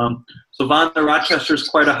 Savannah to Rochester is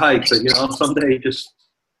quite a hike, but, someday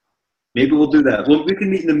maybe we'll do that. Well, we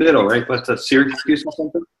can meet in the middle, right? What's a Syracuse or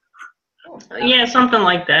something? Yeah, something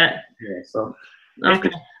like that. Yeah, so.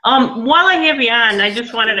 Okay. While I have you on, I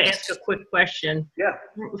just wanted to ask a quick question. Yeah.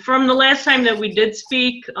 From the last time that we did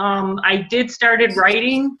speak, I started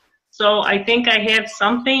writing, so I think I have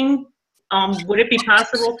something. Would it be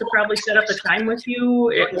possible to probably set up a time with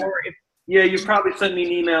you? Yeah, you probably sent me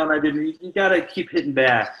an email and I didn't. You got to keep hitting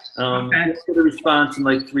back. Okay. You get a response in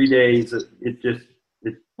like 3 days. It's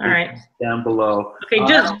all right. Down below. Okay,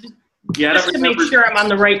 just to make sure I'm on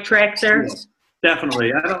the right track there. Yeah,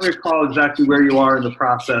 definitely. I don't recall exactly where you are in the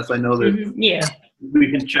process. I know that we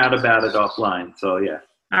can chat about it offline. So, yeah.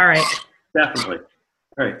 All right. Definitely.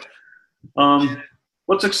 All right.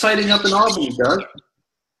 What's exciting up in Albany, Doug?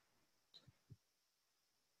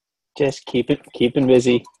 Just keeping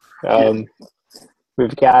busy.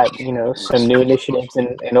 We've got some new initiatives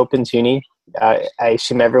in Open SUNY. I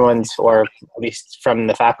assume everyone's, or at least from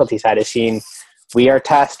the faculty side, has seen we are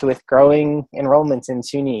tasked with growing enrollments in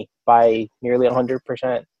SUNY by nearly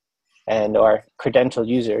 100% and our credentialed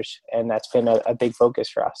users, and that's been a big focus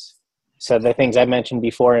for us. So the things I mentioned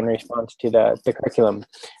before in response to the curriculum,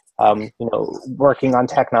 working on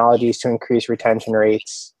technologies to increase retention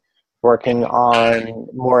rates, working on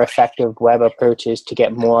more effective web approaches to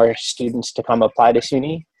get more students to come apply to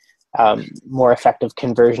SUNY, more effective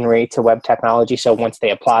conversion rate to web technology. So once they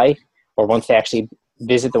apply or once they actually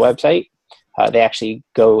visit the website, they actually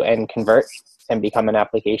go and convert and become an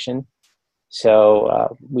application.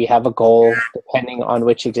 So we have a goal, depending on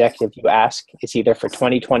which executive you ask, it's either for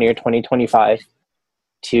 2020 or 2025,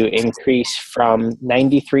 to increase from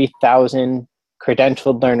 93,000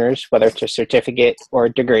 credentialed learners, whether it's a certificate or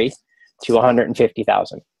a degree, to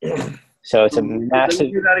 150,000. So it's a massive. Let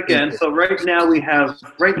me do that again. So right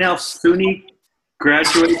now SUNY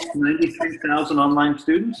graduates 93,000 online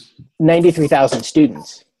students. 93,000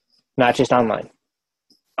 students, not just online.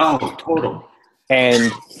 Oh, total.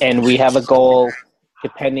 And we have a goal,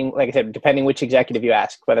 depending, like I said, depending which executive you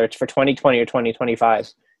ask, whether it's for 2020 or 2025,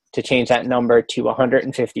 to change that number to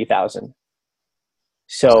 150,000.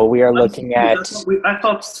 So we are looking at. I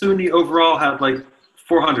thought SUNY overall had like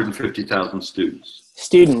 450,000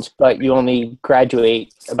 students. But you only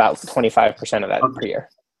graduate about 25% of that per year.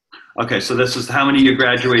 Okay, so this is how many you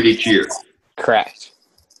graduate each year? Correct.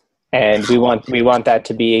 And we want that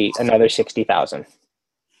to be another 60,000.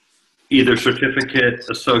 Either certificate,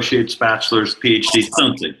 associates, bachelor's, PhD,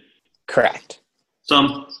 something. Correct.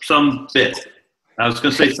 Some bit. I was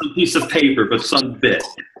going to say some piece of paper, but some bit.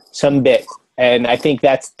 Some bit. And I think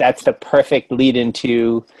that's the perfect lead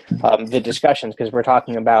into the discussions, because we're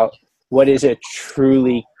talking about what is a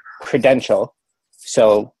truly credential.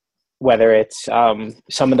 So whether it's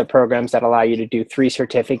some of the programs that allow you to do 3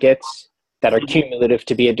 certificates that are cumulative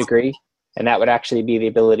to be a degree, and that would actually be the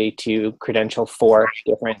ability to credential 4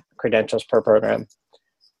 different credentials per program.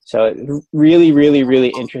 So really, really,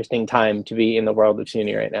 really interesting time to be in the world of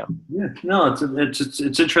SUNY right now. Yeah, no,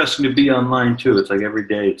 it's interesting to be online too. It's like every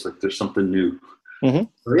day, it's like there's something new. Mm-hmm.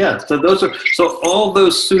 So yeah, so all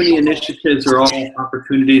those SUNY initiatives are all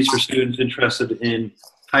opportunities for students interested in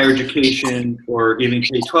higher education or even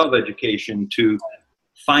K-12 education to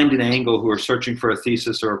find an angle, who are searching for a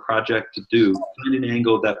thesis or a project to do, find an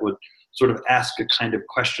angle that would sort of ask a kind of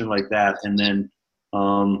question like that, and then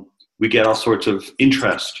we get all sorts of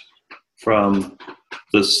interest from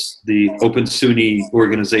the Open SUNY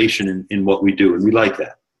organization in what we do, and we like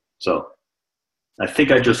that. So I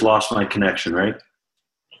think I just lost my connection, right?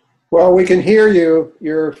 Well, we can hear you.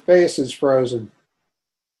 Your face is frozen.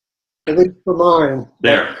 At least for mine.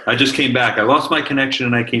 There, I just came back. I lost my connection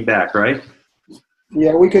and I came back, right?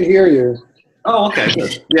 Yeah, we could hear you. Oh, okay,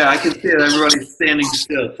 good. Yeah, I can see it. Everybody's standing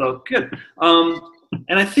still, so good.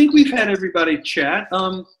 And I think we've had everybody chat.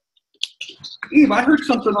 Eve, I heard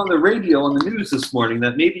something on the radio, on the news this morning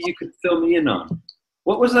that maybe you could fill me in on.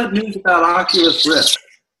 What was that news about Oculus Rift?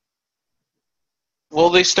 Well,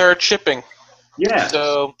 they started shipping. Yeah.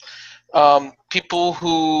 So people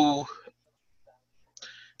who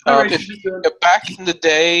back in the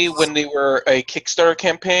day when they were a Kickstarter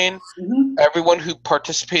campaign, everyone who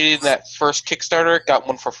participated in that first Kickstarter got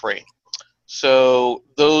one for free. So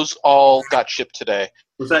those all got shipped today.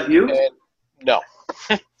 Was that you? And, no.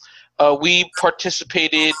 We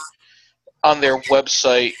participated on their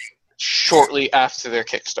website shortly after their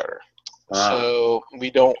Kickstarter. Wow. So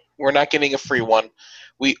we're not getting a free one.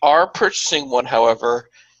 We are purchasing one, however,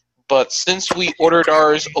 but since we ordered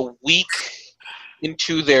ours a week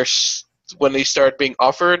into when they started being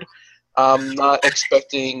offered, I'm not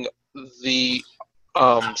expecting the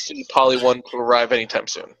City Poly one to arrive anytime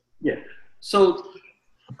soon. Yeah. So,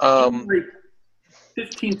 like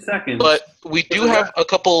 15 seconds. But we do have a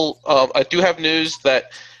couple. I do have news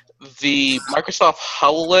that the Microsoft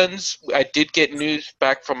HoloLens. I did get news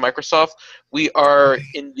back from Microsoft. We are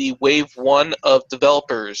in the wave 1 of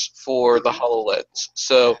developers for the HoloLens.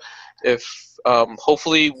 So, if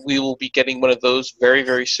hopefully we will be getting one of those very,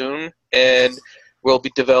 very soon, and we'll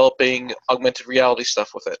be developing augmented reality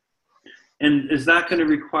stuff with it. And is that going to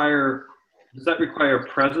require? Does that require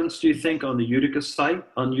presence, do you think, on the Utica site,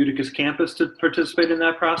 on Utica's campus to participate in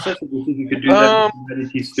that process? Or do you think you could do that as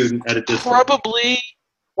an IDT student at a distance? Probably.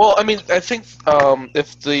 Well, I mean, I think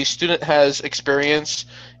if the student has experience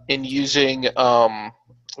in using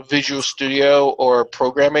Visual Studio or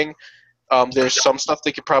programming, there's some stuff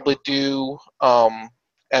they could probably do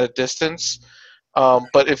at a distance.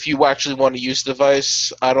 But if you actually want to use the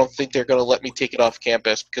device, I don't think they're going to let me take it off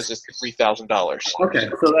campus because it's $3,000. Okay,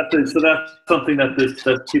 so that's something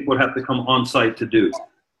that people would have to come on site to do.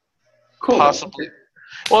 Cool. Possibly.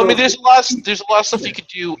 Well, I mean, there's a lot of stuff you could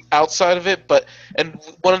do outside of it, and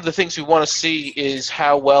one of the things we want to see is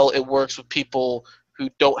how well it works with people who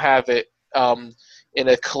don't have it in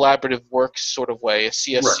a collaborative work sort of way, a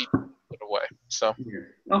CSC sort of way. So.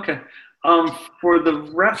 Okay. For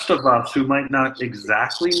the rest of us who might not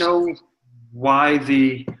exactly know why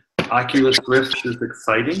the Oculus Rift is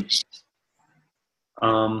exciting,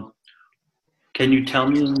 can you tell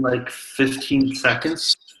me in like 15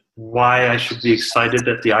 seconds why I should be excited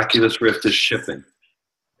that the Oculus Rift is shipping?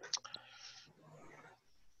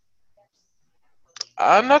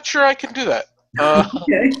 I'm not sure I can do that.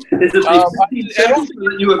 Okay. Is it I the 15 seconds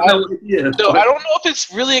or you have no idea? No, I don't know if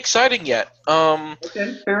it's really exciting yet.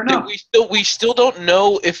 Okay, fair enough. We still don't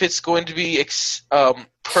know if it's going to be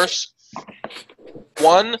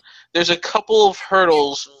one. There's a couple of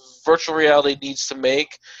hurdles virtual reality needs to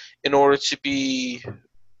make in order to be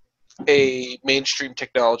a mainstream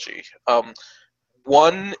technology.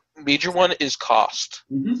 One major one is cost.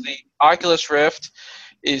 Mm-hmm. The Oculus Rift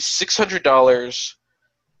is $600,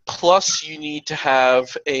 plus you need to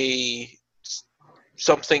have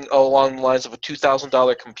something along the lines of a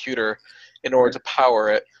 $2,000 computer in order to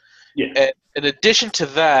power it. Yeah. And in addition to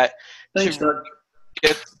that, Thanks, to Doug.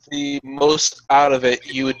 get the most out of it,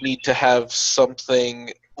 you would need to have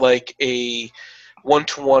something like a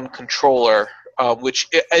one-to-one controller,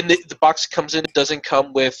 the box it comes in, it doesn't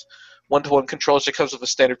come with one-to-one controllers. It comes with a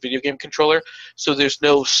standard video game controller, so there's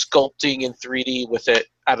no sculpting in 3D with it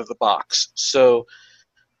out of the box. So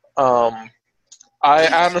I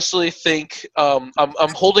honestly think I'm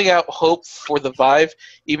holding out hope for the Vive,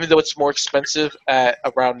 even though it's more expensive at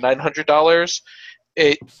around $900.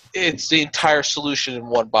 It's the entire solution in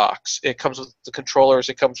one box. It comes with the controllers.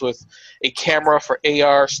 It comes with a camera for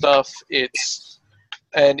AR stuff. It's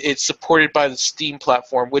supported by the Steam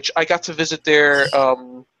platform, which I got to visit their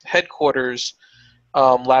headquarters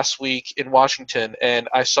last week in Washington, and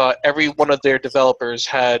I saw every one of their developers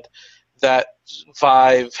had that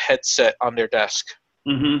Vive headset on their desk.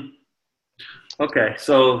 Mm-hmm. Okay,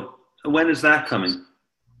 so when is that coming?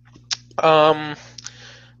 I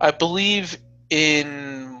believe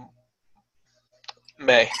in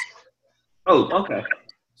May. Oh, okay.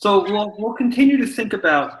 So we'll continue to think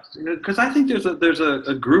about, because I think there's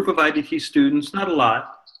a group of IDT students, not a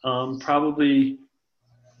lot, probably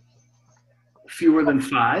fewer than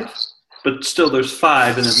 5, but still there's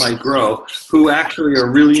 5, and it might grow, who actually are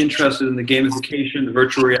really interested in the gamification, the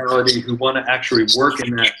virtual reality, who want to actually work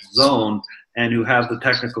in that zone, and who have the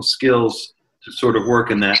technical skills to sort of work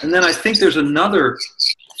in that. And then I think there's another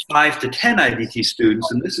 5 to 10 IDT students,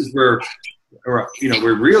 and this is where we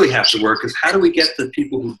really have to work, is how do we get the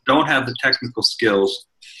people who don't have the technical skills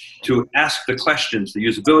to ask the questions, the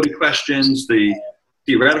usability questions, the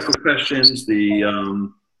theoretical questions,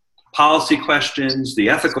 the policy questions, the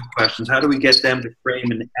ethical questions. How do we get them to frame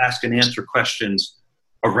and ask and answer questions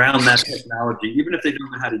around that technology, even if they don't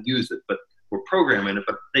know how to use it, but we're programming it,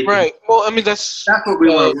 but they can. Right. Well, I mean, that's what we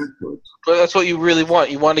want to work towards. But that's what you really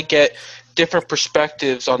want. You want to get different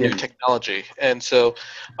perspectives on your technology. And so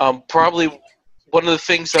probably one of the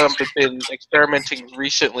things that I've been experimenting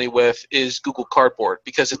recently with is Google Cardboard,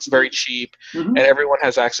 because it's very cheap and everyone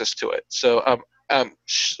has access to it. So I'm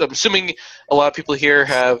assuming a lot of people here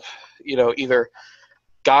have, either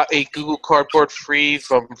got a Google Cardboard free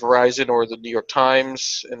from Verizon or the New York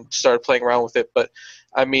Times and started playing around with it. But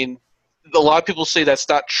I mean, a lot of people say that's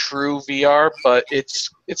not true VR, but it's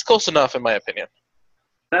close enough in my opinion.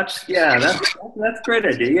 That's a great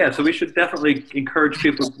idea. Yeah, so we should definitely encourage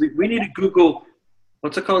people. We need a Google,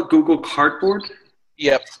 what's it called? Google Cardboard?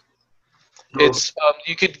 Yep. It's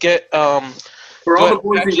you could get for all the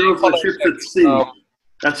boys and girls with ships at sea.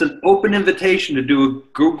 That's an open invitation to do a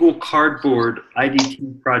Google Cardboard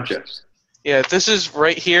IDT project. Yeah, this is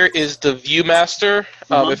right here is the ViewMaster.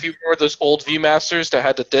 If you remember those old ViewMasters that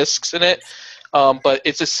had the discs in it, but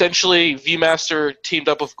it's essentially ViewMaster teamed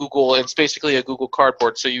up with Google, and it's basically a Google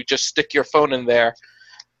Cardboard. So you just stick your phone in there,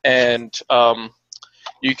 and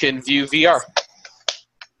you can view VR.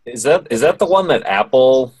 Is that the one that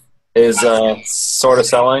Apple is sort of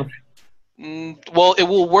selling? Well, it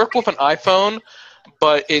will work with an iPhone,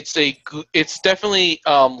 but it's definitely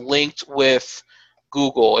linked with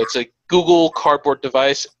Google. It's a Google Cardboard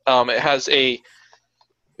device. It has if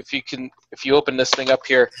you open this thing up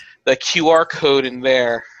here, the QR code in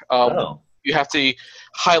there. You have to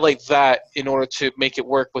highlight that in order to make it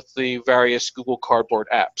work with the various Google Cardboard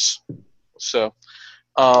apps. So,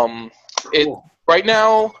 Cool. Right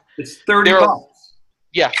now it's $30.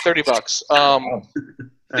 Yeah, $30.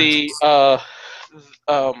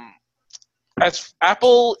 As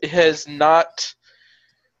Apple has not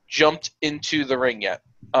jumped into the ring yet.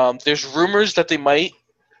 There's rumors that they might,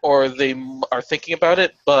 or they are thinking about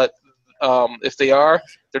it, but if they are,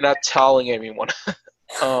 they're not telling anyone.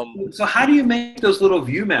 So how do you make those little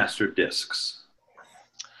ViewMaster discs?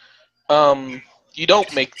 You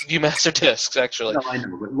don't make ViewMaster discs, actually. No, I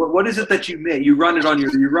know. But what is it that you make? You run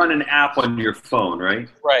an app on your phone, right?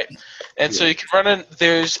 Right. And so you can run it.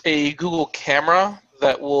 There's a Google camera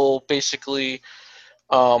that will basically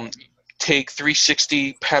take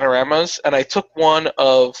 360 panoramas, and I took one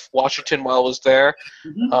of Washington while I was there.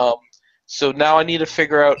 So now I need to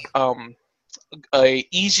figure out a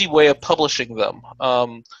easy way of publishing them.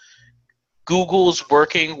 Google's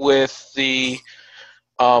working with the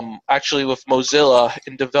actually with Mozilla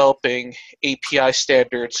in developing API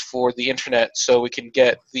standards for the internet, so we can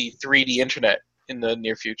get the 3D internet in the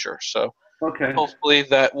near future. So hopefully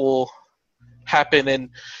that will happen. And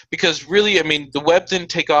because really, I mean, the web didn't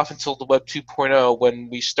take off until the web 2.0 when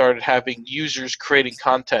we started having users creating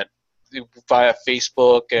content via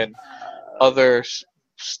Facebook and other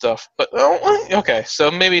stuff. But okay,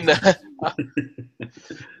 so maybe not.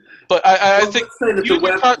 But I think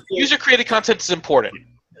user-created content is important.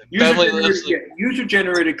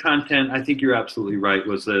 User-generated content, I think you're absolutely right,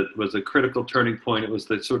 was a critical turning point. It was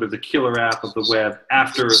the sort of the killer app of the web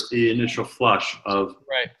after the initial flush of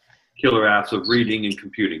killer apps of reading and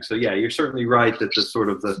computing. So yeah, you're certainly right that the sort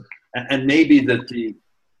of and maybe that the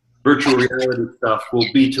virtual reality stuff will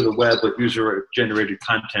be to the web what user-generated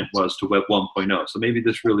content was to Web 1.0. So maybe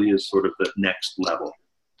this really is sort of the next level.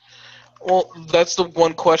 Well, that's the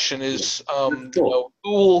one question is, you know,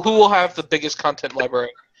 who will have the biggest content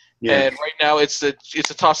library? Yeah. And right now it's a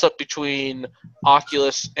toss-up between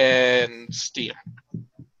Oculus and Steam.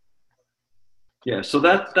 Yeah, so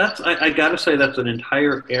that's I got to say that's an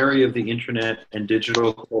entire area of the internet and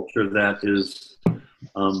digital culture that is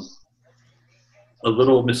a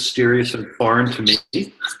little mysterious and foreign to me.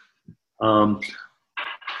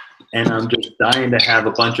 And I'm just dying to have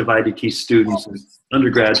a bunch of IDT students and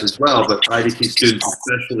undergrads as well, but IDT students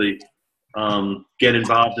especially get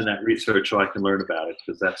involved in that research so I can learn about it,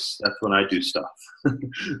 because that's when I do stuff.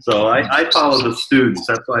 So I follow the students.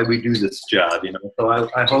 That's why we do this job, you know. So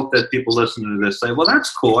I hope that people listening to this say, well,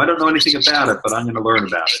 that's cool. I don't know anything about it, but I'm going to learn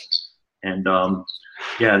about it. And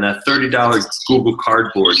yeah, and that $30 Google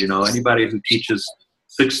Cardboard, you know, anybody who teaches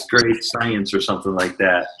 6th grade science or something like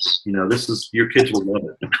that, you know, your kids will love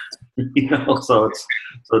it. You know, so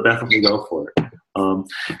definitely go for it.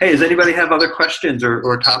 Hey, does anybody have other questions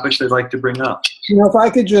or topics they'd like to bring up? You know, if I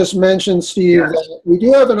could just mention, Steve, that we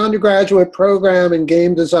do have an undergraduate program in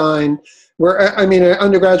game design, an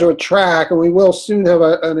undergraduate track, and we will soon have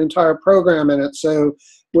an entire program in it. So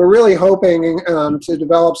we're really hoping to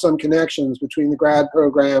develop some connections between the grad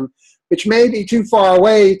program, which may be too far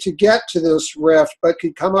away to get to this rift, but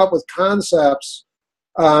could come up with concepts,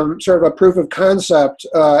 sort of a proof of concept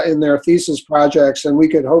in their thesis projects, and we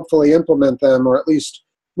could hopefully implement them, or at least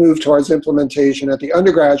move towards implementation at the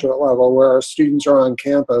undergraduate level where our students are on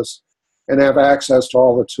campus and have access to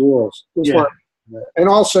all the tools. And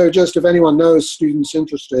also, just if anyone knows students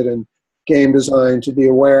interested in game design, to be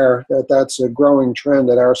aware that that's a growing trend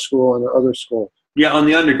at our school and other schools. Yeah, on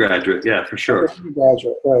the undergraduate, yeah, for sure.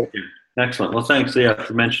 Undergraduate, right. Yeah. Excellent. Well, thanks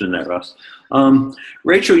for mentioning that, Russ.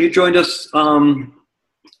 Rachel, you joined us,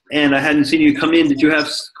 and I hadn't seen you come in. Did you have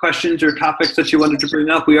questions or topics that you wanted to bring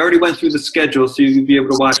up? We already went through the schedule, so you'd be able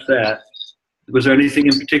to watch that. Was there anything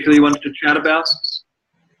in particular you wanted to chat about?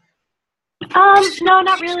 No,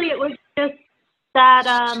 not really. It was just that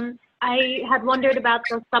I had wondered about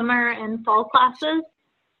the summer and fall classes,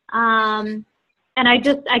 and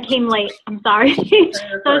I came late. I'm sorry. So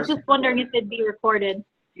I was just wondering if it'd be recorded.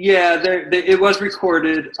 Yeah, it was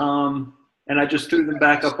recorded, and I just threw them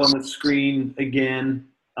back up on the screen again.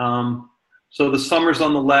 So the summer's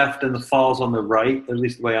on the left and the fall's on the right, at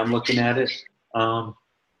least the way I'm looking at it. And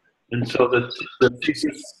so the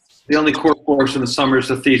thesis, the only core course in the summer is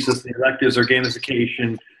the thesis. The electives are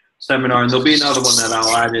gamification, seminar, and there'll be another one that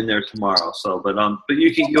I'll add in there tomorrow. So, but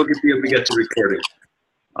you'll be able to get the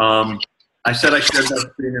recording. I said I shared my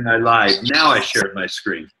screen and I lied. Now I shared my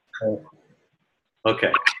screen.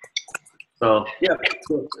 Okay. So yeah.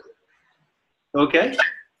 Okay.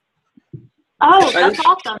 Oh, that's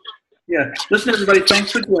awesome. Yeah. Listen, everybody,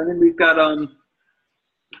 thanks for joining. We've got oh,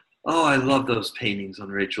 I love those paintings on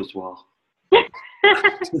Rachel's wall.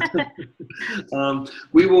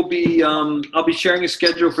 We will be I'll be sharing a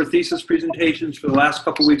schedule for thesis presentations for the last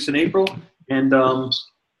couple weeks in April, and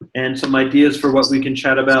some ideas for what we can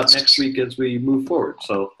chat about next week as we move forward.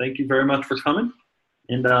 So thank you very much for coming,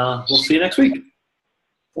 and we'll see you next week.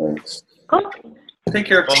 Thanks. Cool. Take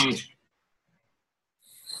care.